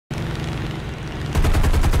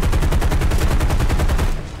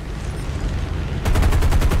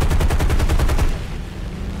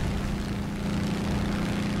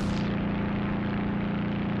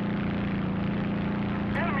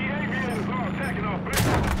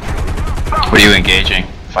What are you engaging?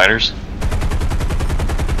 Fighters?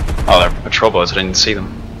 Oh, they're patrol boats. I didn't see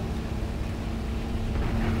them.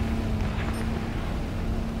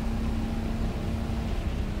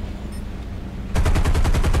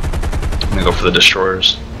 I'm gonna go for the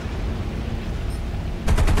destroyers.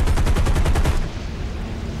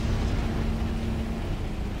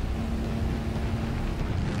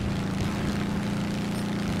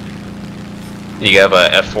 You have a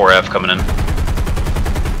F4F coming in.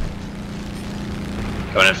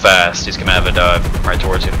 Coming in fast. He's coming out of a dive right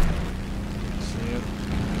towards you.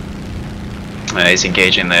 He's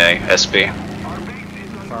engaging the SB.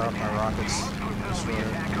 Fire up my rockets.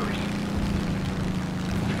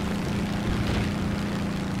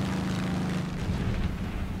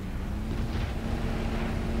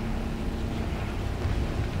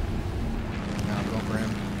 Now I'm going for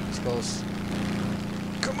him. He's close.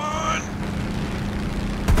 Come on!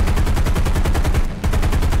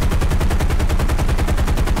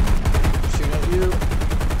 Shooting at you.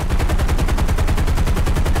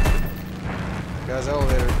 Guy's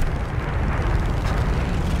elevator.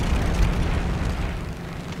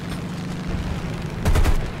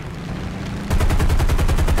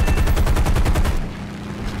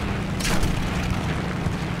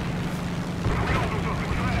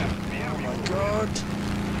 Oh my god.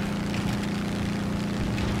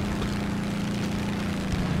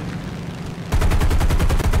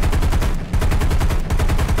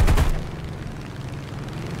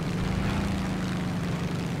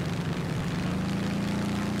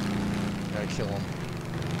 Gotta kill him.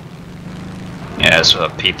 Yeah, it's a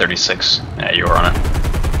P-36. Yeah, you were on it.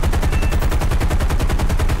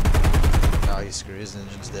 Oh, he's screwed. His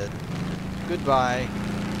engine's dead. Goodbye.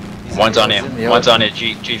 One's on you. One's on you.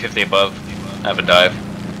 G50 above. Have a dive.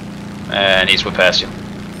 And he's went past you.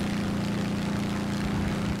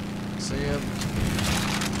 See him.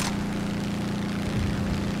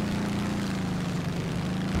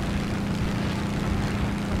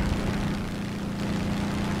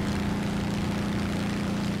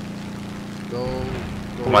 Go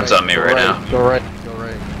One's right. on me right now. Go right. Go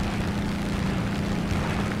right.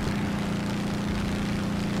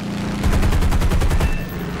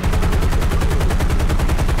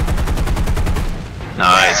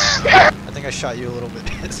 Nice. I think I shot you a little bit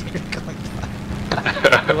as you're going by.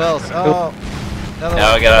 Who else? Oh, another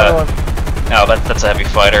Now one. we got a. No, that's a heavy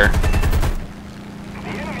fighter.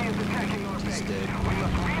 He's dead.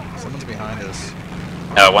 Someone's behind us.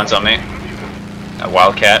 One's on me. A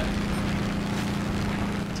Wildcat.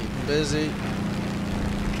 Keep him busy.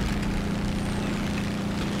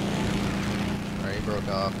 Alright, he broke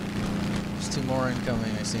off. There's two more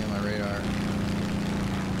incoming I see on my radar.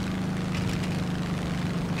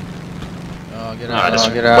 Oh, get out!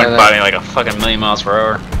 Just Get out went of by there. me like a fucking million miles per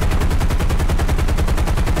hour.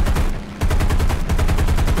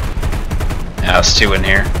 Yeah, there's two in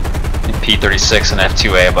here. P-36 and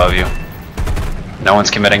F2A above you. No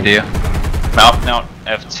one's committing to you. No,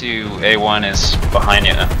 F2A1 is behind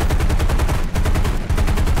you.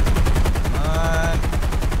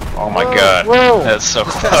 Oh my god. Whoa. That's so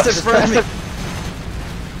Just passed in close. front of me.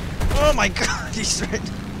 Oh my god, he's right.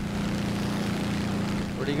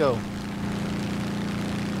 Where'd he go?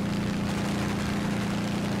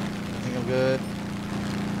 I think I'm good.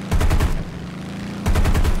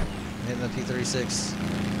 I'm hitting the P-36.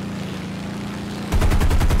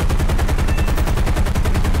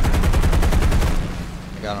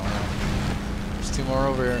 I got him now. There's two more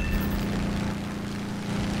over here.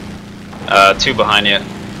 Two behind you.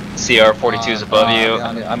 CR-42 is above you.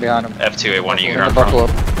 I'm behind him. F2A1 you I'm in buckle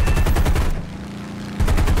front. up.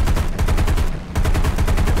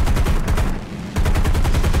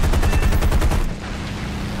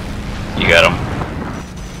 You got him.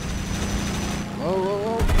 Whoa, whoa,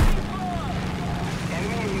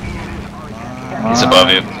 whoa. He's above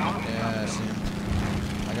you. Yeah, I see him.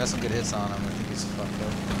 I got some good hits on him. I think he's fucked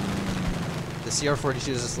up. The CR-42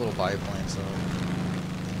 is this little biplane, so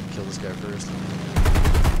kill this guy first.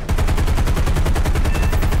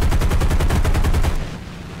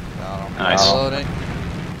 Got him. Nice. Loading.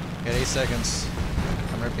 Got 8 seconds.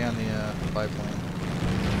 I'm right behind the biplane.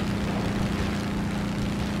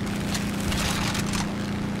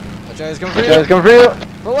 That guy's coming for you. Guys, come for you.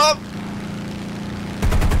 Pull up.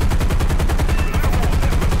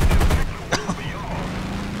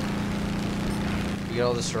 You got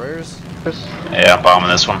all destroyers? Yeah, I'm bombing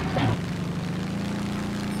this one. I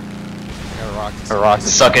got a rocket.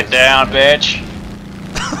 Suck it down, bitch.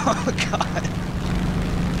 Oh god.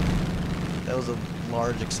 That was a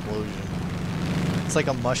large explosion. It's like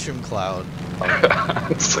a mushroom cloud.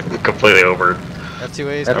 It's like completely over.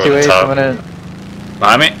 F2A's F2A's F2A coming in.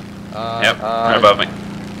 behind me. Yep, right above me.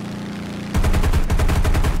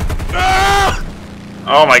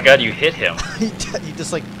 Oh my god, you hit him. He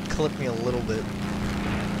just like clipped me a little bit.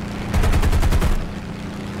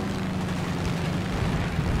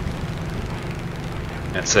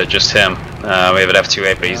 That's it, just him. We have an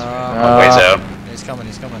F2A, but he's one ways out. He's coming,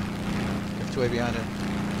 he's coming. F2A behind him.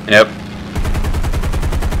 Yep.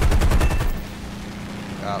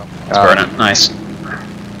 Got him. Let's burn it. Nice. I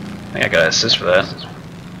think I got an assist for that.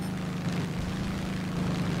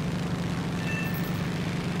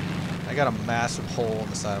 I got a massive hole in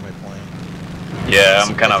the side of my plane. Yeah,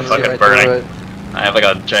 I'm kind of fucking burning. I have like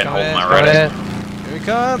a giant hole in my right eye. Here we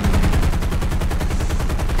come!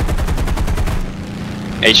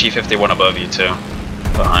 HE-51 above you too.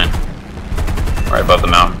 Behind. Right above the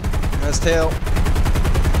mountain. That's tail.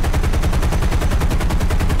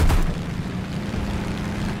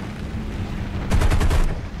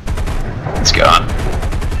 It's gone.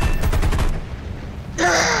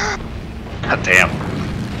 God damn.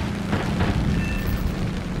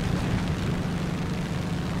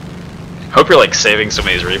 Hope you're like saving some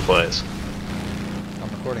of these replays. I'm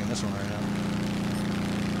recording this one right now.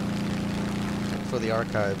 For the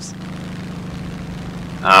archives.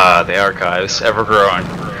 Ah, the archives, ever growing.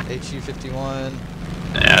 HU-51.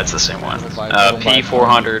 Yeah, it's the same one.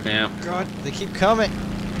 P400, yeah. God, they keep coming!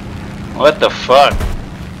 What the fuck?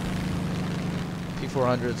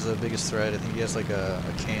 P400's the biggest threat. I think he has like a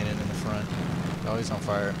cannon in the front. Oh, he's on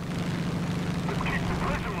fire.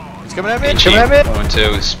 He's coming at me! He's coming at me!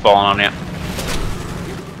 1-2 is falling on you.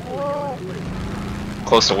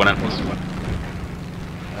 Close to winning.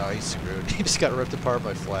 Oh, he's screwed. He just got ripped apart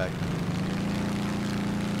by flak.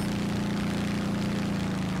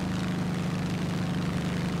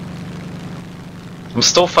 I'm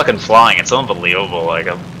still fucking flying. It's unbelievable. Like,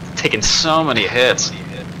 I'm taking so many hits.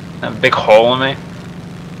 That big hole in me.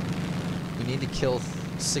 We need to kill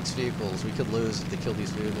 6 vehicles. We could lose if they kill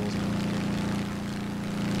these vehicles.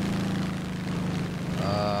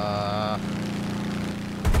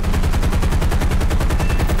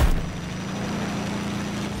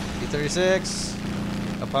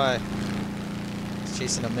 B-36 up high. He's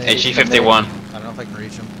chasing a MiG. HE-51. I don't know if I can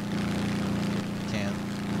reach him. Can't.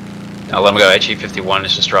 I'll let him go. HE-51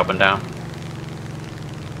 is just dropping down.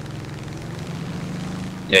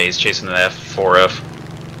 Yeah, he's chasing the F4F.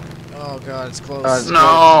 Oh god, it's close.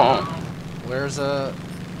 No! Where's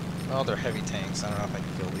Oh, they're heavy tanks. I don't know if I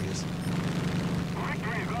can kill these.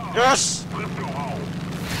 Yes!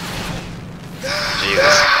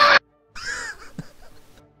 Jesus.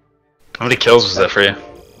 How many kills was that for you?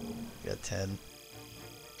 Got 10.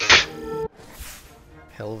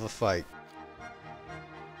 Hell of a fight.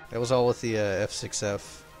 That was all with the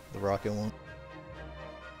F6F, the rocket one.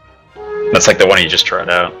 That's like the one you just tried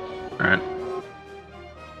out, right?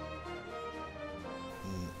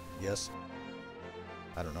 Yes.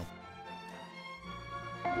 I don't know.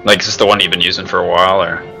 Like, is this the one you've been using for a while,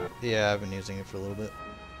 or? Yeah, I've been using it for a little bit.